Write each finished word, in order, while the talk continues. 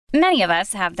Many of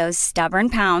us have those stubborn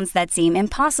pounds that seem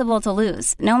impossible to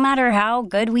lose, no matter how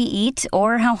good we eat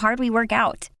or how hard we work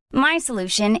out. My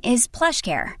solution is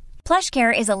PlushCare.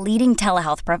 PlushCare is a leading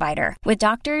telehealth provider with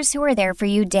doctors who are there for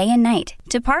you day and night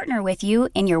to partner with you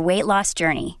in your weight loss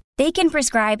journey. They can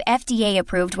prescribe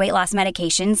FDA-approved weight loss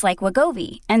medications like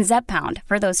Wegovy and Zepbound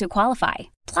for those who qualify.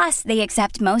 Plus, they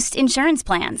accept most insurance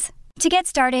plans. To get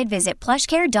started, visit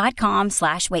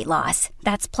plushcare.com/weightloss.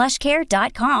 That's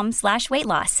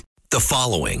plushcare.com/weightloss. The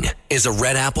following is a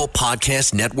Red Apple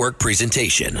Podcast Network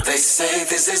presentation. They say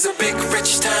this is a big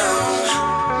rich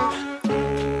town.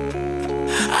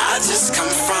 I just come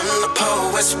from the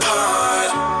poet's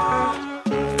part.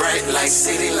 Bright light,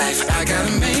 city life, I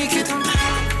gotta make it.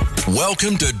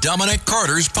 Welcome to Dominic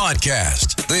Carter's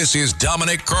podcast. This is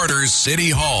Dominic Carter's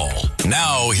City Hall.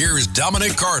 Now, here's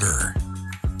Dominic Carter.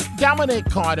 Dominic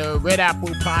Carter, Red Apple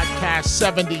Podcast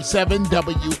 77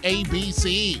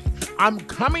 WABC. I'm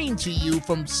coming to you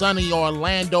from sunny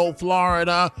Orlando,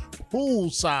 Florida,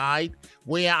 poolside,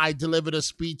 where I delivered a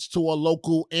speech to a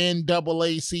local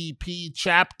NAACP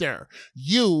chapter.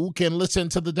 You can listen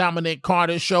to the Dominic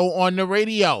Carter Show on the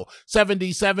radio,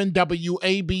 77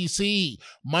 WABC,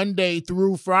 Monday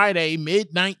through Friday,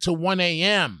 midnight to 1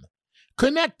 a.m.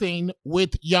 Connecting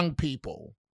with young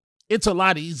people. It's a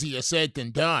lot easier said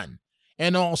than done.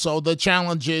 And also the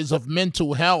challenges of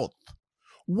mental health.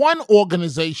 One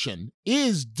organization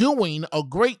is doing a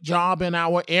great job in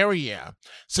our area,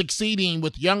 succeeding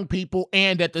with young people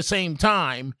and at the same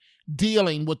time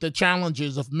dealing with the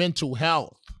challenges of mental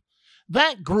health.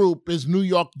 That group is New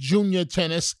York Junior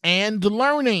Tennis and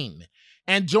Learning.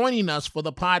 And joining us for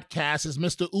the podcast is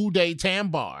Mr. Uday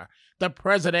Tambar, the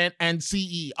president and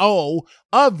CEO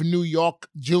of New York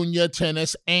Junior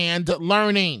Tennis and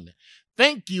Learning.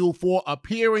 Thank you for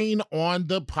appearing on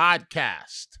the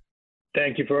podcast.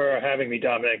 Thank you for having me,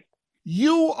 Dominic.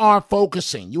 You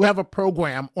have a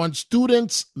program on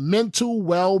students' mental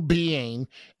well-being,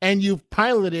 and you've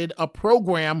piloted a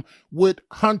program with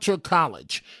Hunter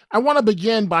College. I want to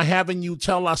begin by having you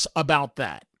tell us about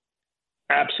that.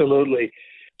 Absolutely.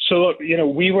 So, look,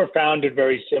 we were founded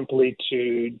very simply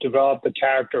to develop the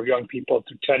character of young people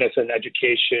through tennis and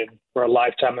education for a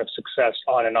lifetime of success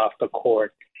on and off the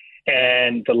court.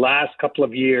 And the last couple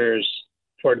of years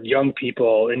for young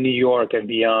people in New York and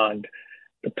beyond,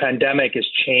 the pandemic has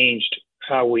changed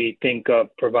how we think of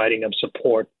providing them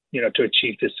support, to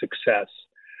achieve this success.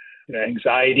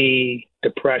 Anxiety,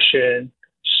 depression,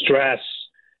 stress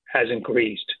has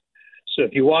increased. So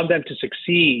if you want them to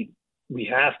succeed, we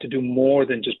have to do more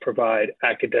than just provide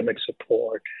academic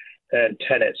support and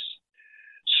tennis.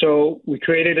 So we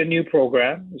created a new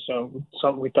program,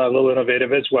 something we thought a little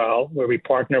innovative as well, where we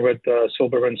partner with the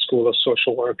Silberman School of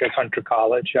Social Work at Hunter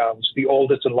College. It's the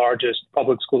oldest and largest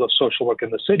public school of social work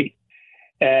in the city.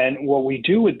 And what we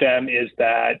do with them is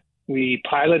that we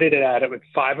piloted it out at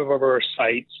 5 of our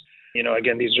sites.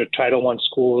 Again, these are Title I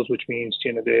schools, which means,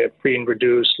 they're free and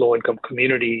reduced, low-income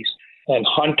communities. And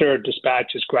Hunter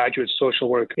dispatches graduate social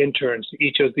work interns to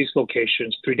each of these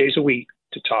locations 3 days a week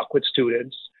to talk with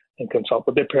students and consult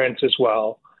with their parents as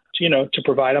well, to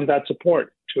provide them that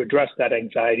support to address that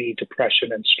anxiety,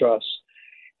 depression, and stress.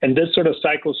 And this sort of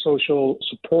psychosocial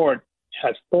support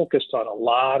has focused on a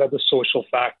lot of the social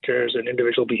factors and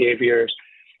individual behaviors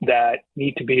that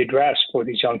need to be addressed for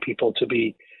these young people to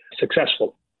be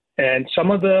successful. And some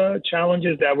of the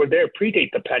challenges that were there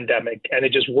predate the pandemic, and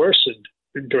it just worsened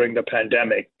during the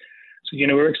pandemic. So,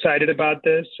 we're excited about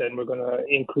this, and we're going to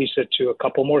increase it to a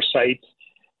couple more sites.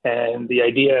 And the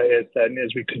idea is that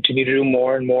as we continue to do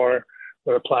more and more,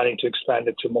 we're planning to expand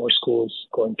it to more schools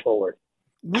going forward.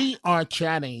 We are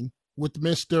chatting with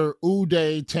Mr.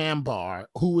 Uday Tambar,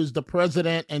 who is the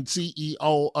president and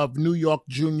CEO of New York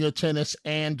Junior Tennis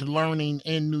and Learning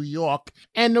in New York.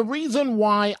 And the reason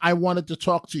why I wanted to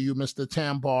talk to you, Mr.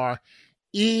 Tambar,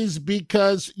 is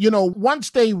because,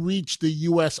 once they reach the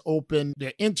U.S. Open,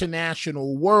 they're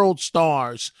international world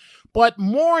stars. But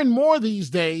more and more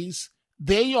these days,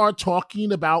 they are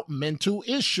talking about mental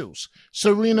issues.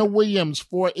 Serena Williams,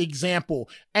 for example,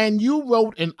 and you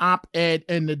wrote an op-ed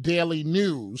in the Daily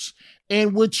News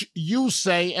in which you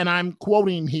say, and I'm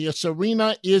quoting here,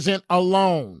 Serena isn't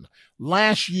alone.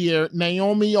 Last year,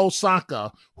 Naomi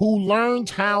Osaka, who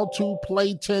learned how to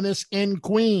play tennis in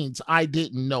Queens, I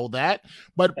didn't know that,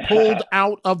 but pulled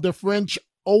out of the French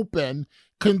Open,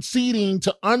 conceding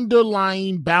to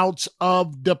underlying bouts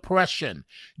of depression.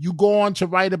 You go on to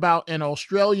write about an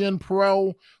Australian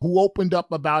pro who opened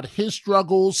up about his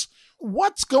struggles.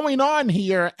 What's going on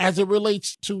here as it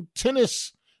relates to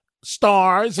tennis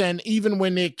stars and even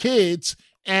when they're kids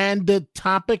and the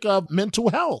topic of mental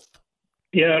health?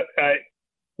 Yeah,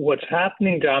 what's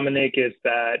happening, Dominic, is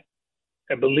that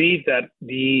I believe that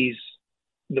the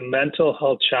mental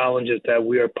health challenges that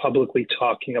we are publicly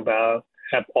talking about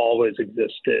have always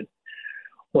existed.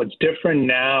 What's different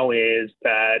now is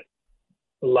that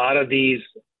a lot of these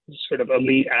sort of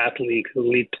elite athletes,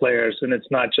 elite players, and it's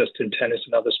not just in tennis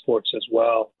and other sports as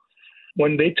well,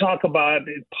 when they talk about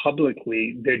it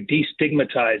publicly, they're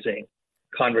destigmatizing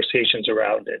conversations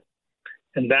around it.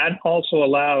 And that also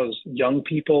allows young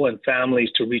people and families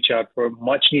to reach out for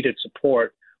much needed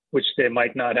support, which they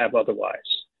might not have otherwise.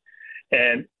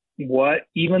 And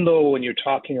even though when you're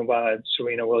talking about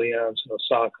Serena Williams and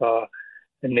Osaka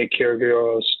and Nick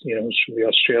Kyrgios, the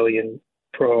Australian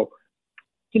pro,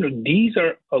 these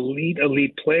are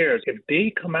elite players. If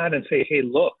they come out and say, hey,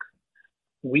 look,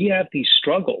 we have these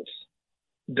struggles,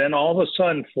 then all of a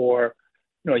sudden for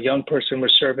a young person we're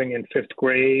serving in fifth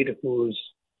grade who's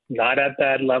not at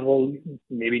that level,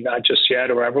 maybe not just yet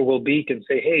or ever will be, can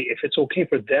say, hey, if it's okay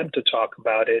for them to talk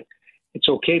about it, it's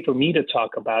okay for me to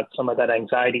talk about some of that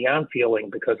anxiety I'm feeling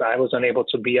because I was unable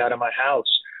to be out of my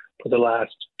house for the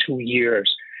last 2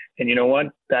 years. And you know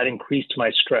what? That increased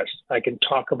my stress. I can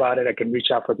talk about it. I can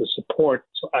reach out for the support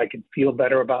so I can feel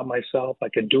better about myself. I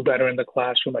can do better in the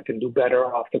classroom. I can do better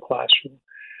off the classroom.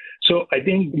 So I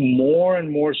think more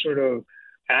and more sort of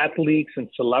athletes and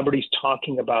celebrities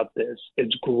talking about this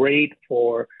is great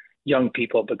for young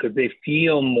people because they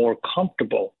feel more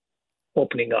comfortable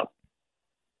opening up.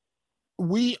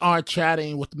 We are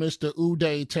chatting with Mr.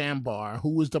 Uday Tambar,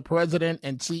 who is the president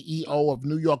and CEO of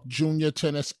New York Junior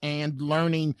Tennis and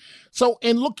Learning. So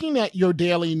in looking at your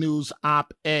Daily News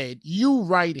op-ed, you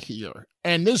write here,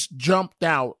 and this jumped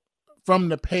out from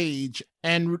the page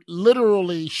and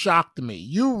literally shocked me.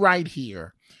 You write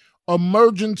here,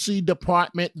 emergency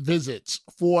department visits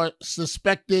for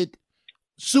suspected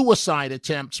suicide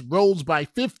attempts rose by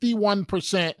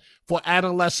 51% for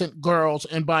adolescent girls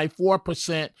and by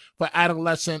 4% for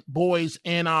adolescent boys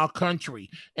in our country.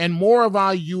 And more of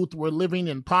our youth were living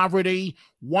in poverty.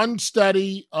 One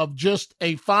study of just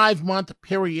a 5-month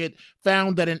period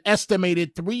found that an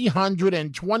estimated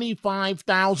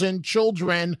 325,000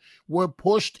 children were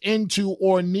pushed into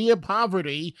or near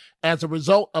poverty as a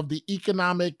result of the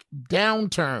economic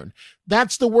downturn.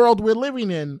 That's the world we're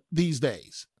living in these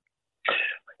days.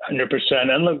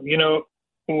 100%. And look,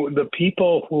 the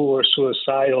people who are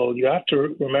suicidal, you have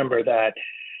to remember that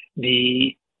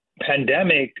the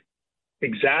pandemic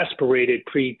exacerbated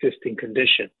pre-existing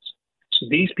conditions. So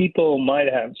these people might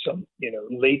have some,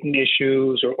 latent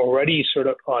issues or already sort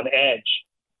of on edge.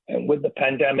 And with the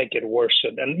pandemic, it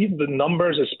worsened. And even the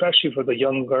numbers, especially for the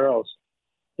young girls,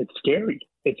 it's scary.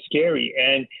 It's scary.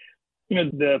 And,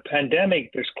 the pandemic,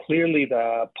 there's clearly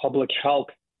the public health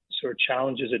sort of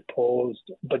challenges it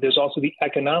posed, but there's also the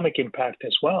economic impact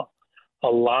as well. A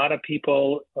lot of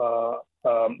people,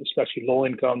 especially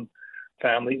low-income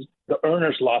families, the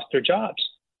earners lost their jobs,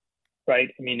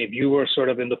 right? I mean, if you were sort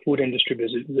of in the food industry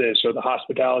business or the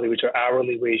hospitality, which are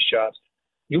hourly wage jobs,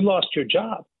 you lost your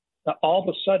job. Now, all of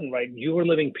a sudden, right, you were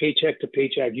living paycheck to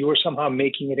paycheck. You were somehow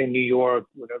making it in New York,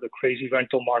 the crazy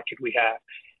rental market we have.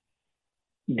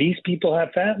 These people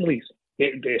have families.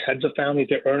 They're heads of families,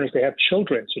 they're earners, they have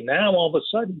children. So now all of a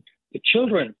sudden, the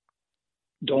children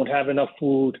don't have enough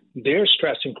food. Their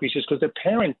stress increases because their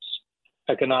parents'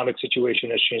 economic situation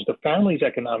has changed. The family's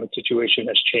economic situation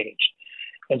has changed.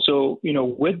 And so,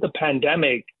 with the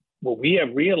pandemic, what we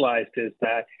have realized is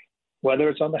that whether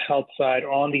it's on the health side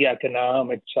or on the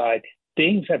economic side,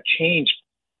 things have changed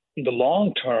in the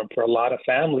long term for a lot of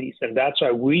families. And that's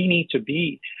why we need to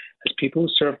be, as people who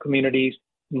serve communities,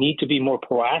 need to be more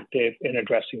proactive in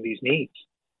addressing these needs.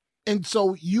 And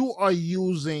so you are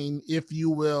using, if you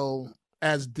will,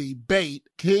 as the bait,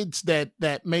 kids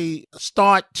that may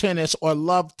start tennis or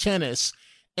love tennis.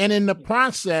 And in the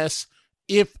process,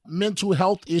 if mental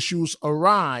health issues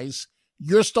arise,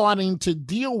 you're starting to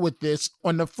deal with this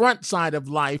on the front side of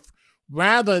life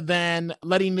rather than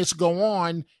letting this go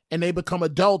on and they become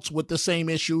adults with the same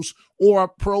issues or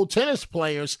pro tennis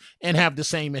players and have the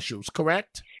same issues,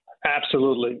 correct?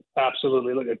 Absolutely.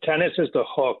 Look, tennis is the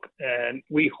hook, and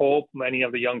we hope many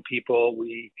of the young people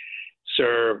we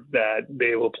serve that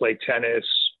they will play tennis,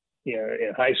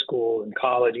 in high school and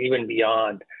college, even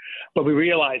beyond. But we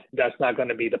realize that's not going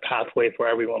to be the pathway for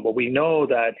everyone. But we know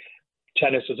that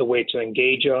tennis is a way to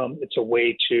engage them. It's a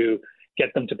way to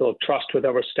get them to build trust with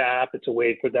our staff. It's a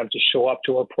way for them to show up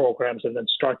to our programs and then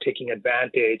start taking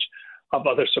advantage of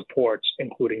other supports,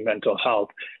 including mental health.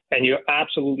 And you're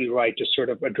absolutely right to sort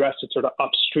of address it sort of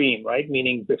upstream, right?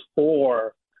 Meaning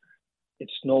before it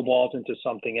snowballs into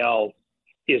something else.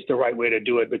 is the right way to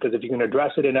do it, because if you can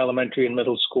address it in elementary and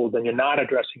middle school, then you're not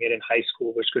addressing it in high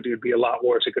school, which could be a lot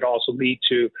worse. It could also lead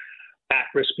to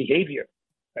at-risk behavior.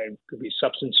 Right? It could be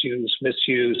substance use,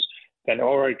 misuse,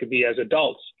 or it could be as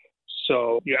adults.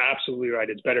 So you're absolutely right.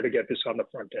 It's better to get this on the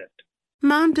front end.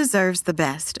 Mom deserves the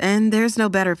best, and there's no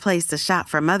better place to shop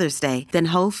for Mother's Day than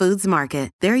Whole Foods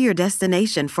Market. They're your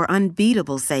destination for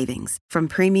unbeatable savings, from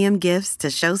premium gifts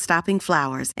to show-stopping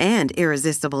flowers and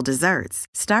irresistible desserts.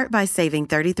 Start by saving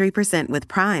 33% with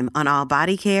Prime on all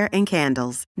body care and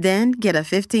candles. Then get a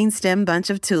 15-stem bunch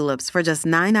of tulips for just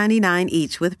 $9.99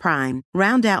 each with Prime.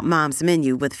 Round out Mom's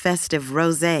menu with festive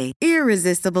rosé,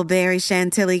 irresistible berry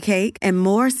chantilly cake, and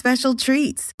more special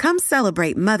treats. Come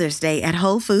celebrate Mother's Day at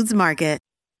Whole Foods Market.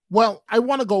 Well, I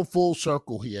want to go full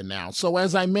circle here now. So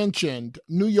as I mentioned,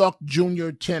 New York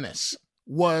Junior Tennis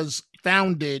was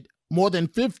founded more than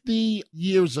 50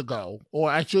 years ago, or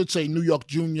I should say New York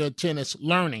Junior Tennis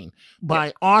Learning,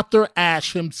 by Arthur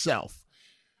Ashe himself.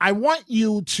 I want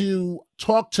you to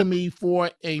talk to me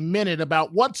for a minute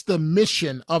about what's the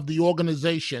mission of the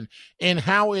organization and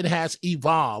how it has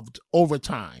evolved over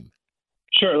time.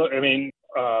 Sure. Look,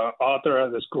 Arthur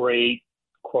has this great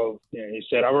quote. He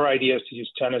said, "Our idea is to use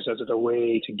tennis as a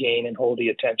way to gain and hold the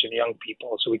attention of young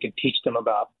people so we can teach them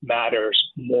about matters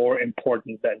more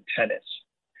important than tennis."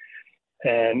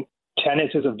 And tennis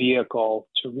is a vehicle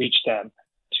to reach them,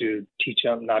 to teach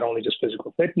them not only just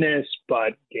physical fitness,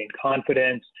 but gain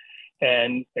confidence.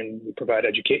 And we provide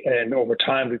education. And over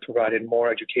time, we provided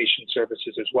more education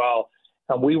services as well.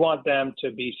 And we want them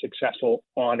to be successful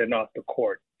on and off the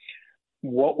court.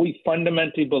 What we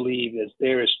fundamentally believe is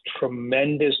there is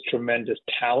tremendous, tremendous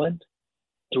talent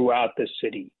throughout the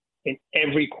city in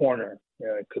every corner.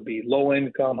 It could be low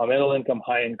income, middle income,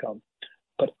 high income,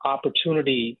 but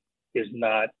opportunity is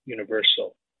not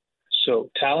universal.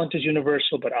 So talent is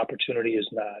universal, but opportunity is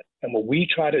not. And what we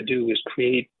try to do is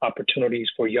create opportunities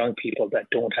for young people that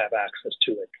don't have access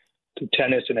to it through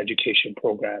tennis and education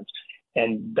programs.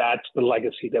 And that's the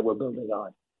legacy that we're building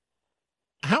on.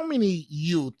 How many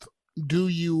youth do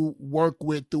you work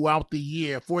with throughout the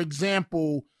year? For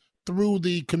example, through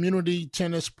the community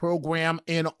tennis program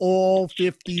in all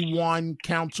 51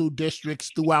 council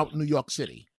districts throughout New York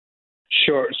City?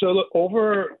 Sure. So look,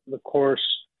 over the course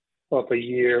of a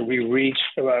year, we reached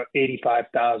about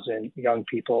 85,000 young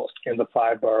people in the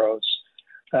 5 boroughs.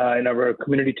 In our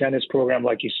community tennis program,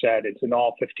 like you said, it's in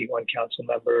all 51 council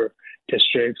member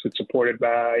districts. It's supported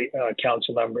by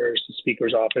council members, the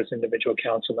Speaker's office, individual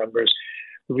council members.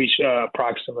 We reached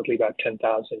approximately about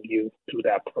 10,000 youth through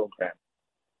that program.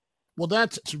 Well,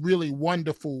 that's really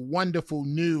wonderful, wonderful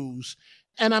news.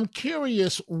 And I'm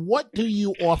curious, what do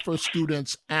you offer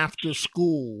students after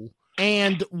school,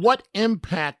 and what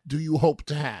impact do you hope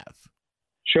to have?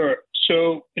 Sure.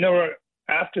 So, our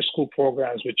after-school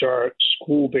programs, which are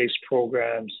school-based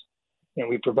programs, and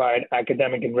we provide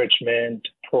academic enrichment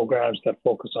programs that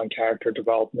focus on character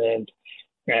development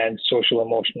and social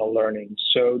emotional learning.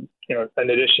 So, in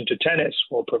addition to tennis,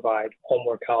 we'll provide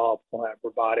homework help, we'll have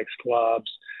robotics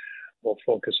clubs, we'll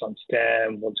focus on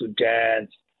STEM, we'll do dance.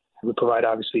 We provide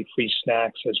obviously free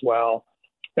snacks as well.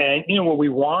 And, what we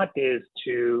want is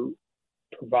to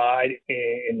provide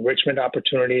enrichment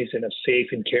opportunities in a safe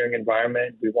and caring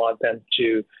environment. We want them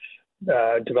to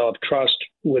develop trust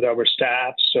with our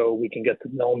staff so we can get to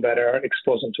know them better,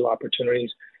 expose them to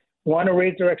opportunities. We want to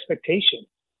raise their expectations.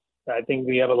 I think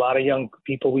we have a lot of young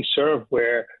people we serve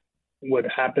where what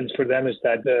happens for them is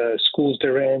that the schools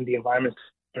they're in, the environments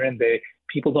they're in,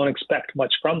 people don't expect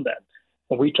much from them.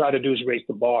 What we try to do is raise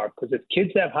the bar, because if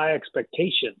kids have high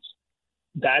expectations,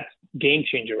 that's game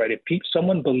changer, right? If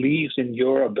someone believes in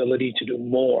your ability to do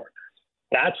more,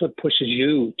 that's what pushes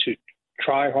you to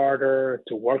try harder,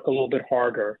 to work a little bit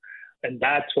harder. And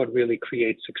that's what really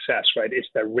creates success, right? It's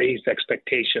that raised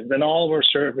expectations. And all of our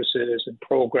services and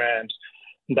programs,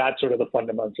 that's sort of the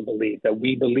fundamental belief that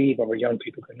we believe our young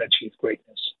people can achieve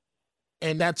greatness.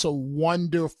 And that's a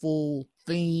wonderful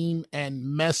theme and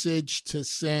message to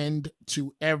send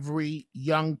to every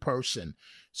young person.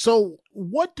 So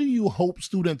what do you hope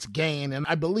students gain? And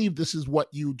I believe this is what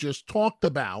you just talked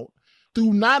about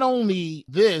through not only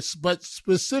this, but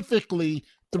specifically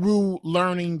through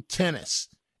learning tennis.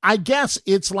 I guess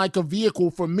it's like a vehicle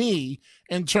for me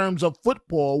in terms of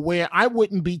football, where I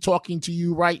wouldn't be talking to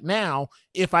you right now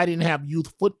if I didn't have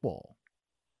youth football.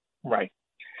 Right.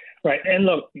 Right. And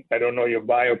look, I don't know your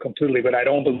bio completely, but I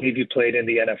don't believe you played in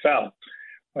the NFL.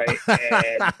 Right.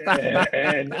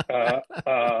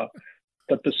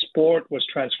 But the sport was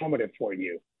transformative for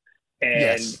you. And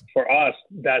yes, for us,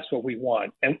 that's what we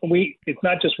want. And it's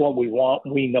not just what we want.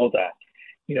 We know that.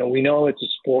 We know it's a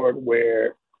sport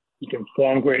where You can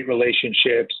form great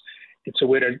relationships. It's a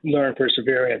way to learn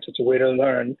perseverance. It's a way to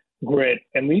learn grit.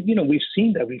 And we've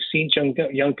seen that. We've seen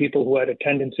young people who had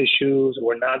attendance issues, who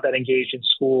were not that engaged in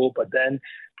school, but then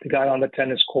they got on the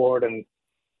tennis court and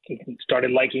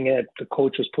started liking it. The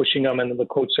coach was pushing them, and then the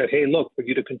coach said, hey, look, for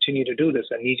you to continue to do this,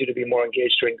 I need you to be more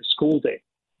engaged during the school day.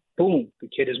 Boom, the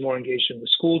kid is more engaged in the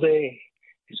school day.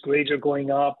 His grades are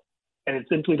going up, and it's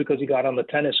simply because he got on the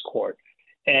tennis court.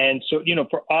 And so,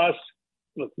 for us,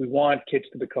 look, we want kids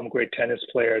to become great tennis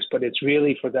players, but it's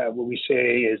really for that, what we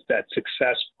say is that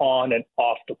success on and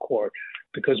off the court,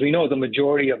 because we know the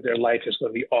majority of their life is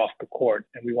going to be off the court,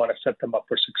 and we want to set them up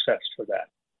for success for that.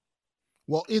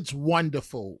 Well, it's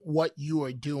wonderful what you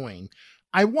are doing.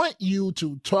 I want you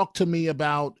to talk to me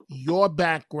about your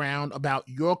background, about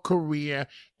your career,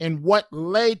 and what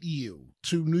led you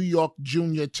to New York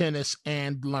Junior Tennis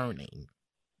and Learning.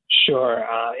 Sure.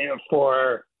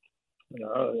 For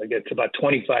I guess about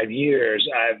 25 years,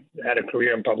 I've had a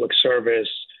career in public service,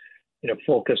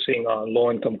 focusing on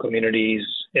low-income communities,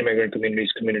 immigrant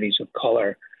communities, communities of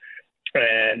color.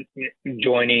 And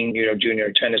joining New York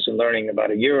Junior Tennis and Learning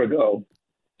about a year ago,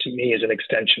 to me, is an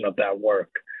extension of that work.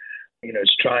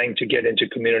 It's trying to get into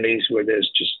communities where there's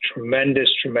just tremendous,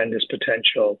 tremendous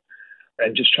potential,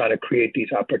 and just trying to create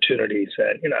these opportunities.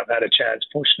 And, I've had a chance,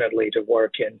 fortunately, to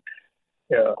work in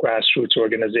grassroots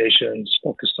organizations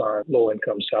focused on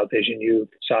low-income South Asian youth,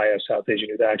 SAIA, South Asian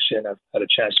Youth Action. I've had a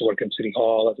chance to work in City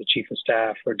Hall as a chief of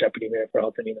staff or deputy mayor for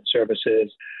Health and Human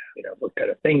Services. I've looked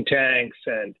at think tanks,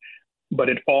 but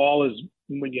it all is,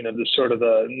 the sort of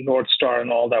the North Star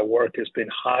and all that work has been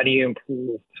how do you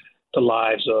improve the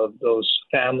lives of those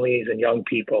families and young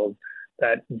people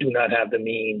that do not have the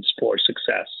means for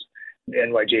success. The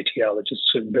NYJTL, it just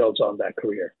builds on that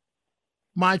career.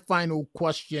 My final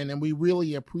question, and we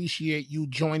really appreciate you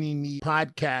joining the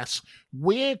podcast.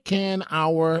 Where can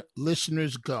our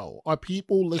listeners go? Are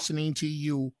people listening to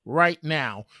you right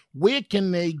now? Where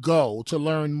can they go to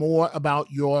learn more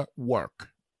about your work?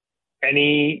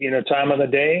 Any, time of the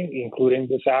day, including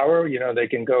this hour, they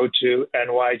can go to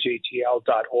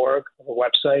nyjtl.org, our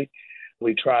website.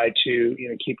 We try to,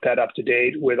 keep that up to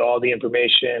date with all the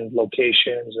information,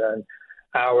 locations and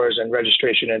hours and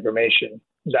registration information.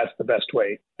 That's the best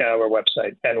way. Our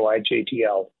website,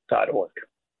 nyjtl.org.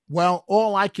 Well,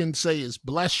 all I can say is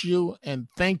bless you and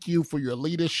thank you for your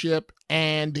leadership.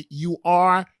 And you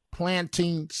are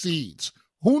planting seeds.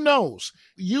 Who knows?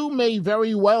 You may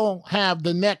very well have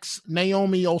the next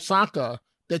Naomi Osaka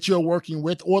that you're working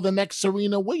with, or the next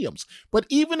Serena Williams. But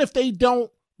even if they don't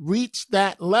reach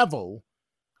that level,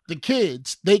 the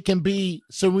kids, they can be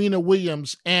Serena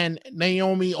Williams and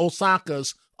Naomi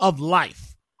Osakas of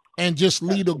life and just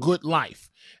lead a good life.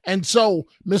 And so,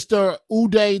 Mr.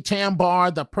 Uday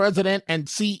Tambar, the president and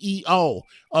CEO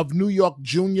of New York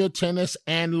Junior Tennis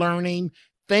and Learning,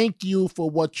 thank you for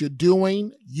what you're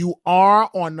doing. You are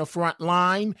on the front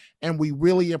line, and we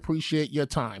really appreciate your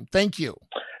time. Thank you.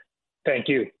 Thank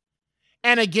you.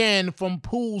 And again, from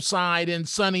poolside in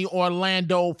sunny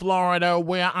Orlando, Florida,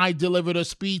 where I delivered a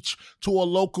speech to a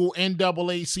local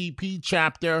NAACP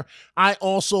chapter, I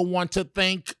also want to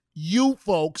thank you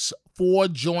folks for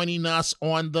joining us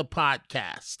on the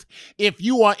podcast. If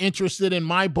you are interested in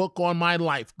my book on my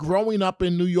life, growing up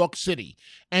in New York City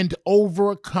and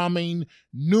overcoming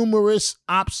numerous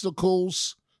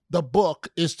obstacles, the book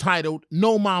is titled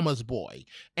No Mama's Boy,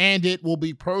 and it will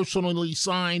be personally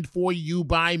signed for you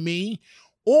by me.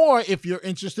 Or if you're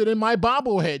interested in my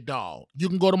bobblehead doll, you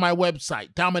can go to my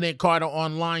website,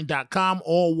 DominicCarterOnline.com,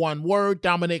 all one word,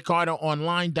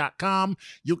 DominicCarterOnline.com.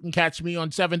 You can catch me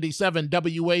on 77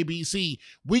 WABC,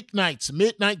 weeknights,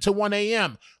 midnight to 1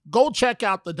 a.m. Go check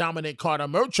out the Dominic Carter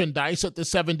merchandise at the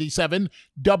 77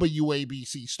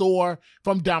 WABC store,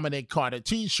 from Dominic Carter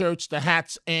t-shirts to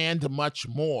hats and much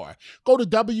more. Go to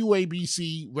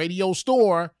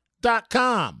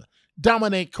WABCRadiostore.com.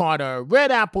 Dominic Carter,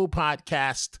 Red Apple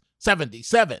Podcast,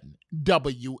 77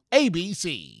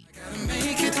 WABC.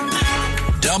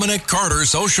 Dominic Carter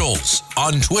Socials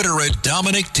on Twitter at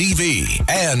Dominic TV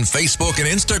and Facebook and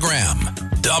Instagram.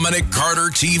 Dominic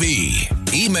Carter TV.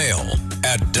 Email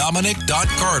at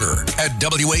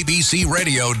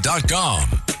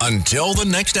dominic.carter@wabcradio.com. Until the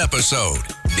next episode,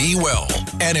 be well.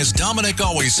 And as Dominic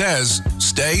always says,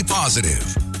 stay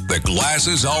positive. The glass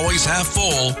is always half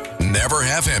full, never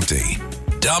half empty.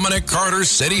 Dominic Carter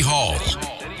City Hall.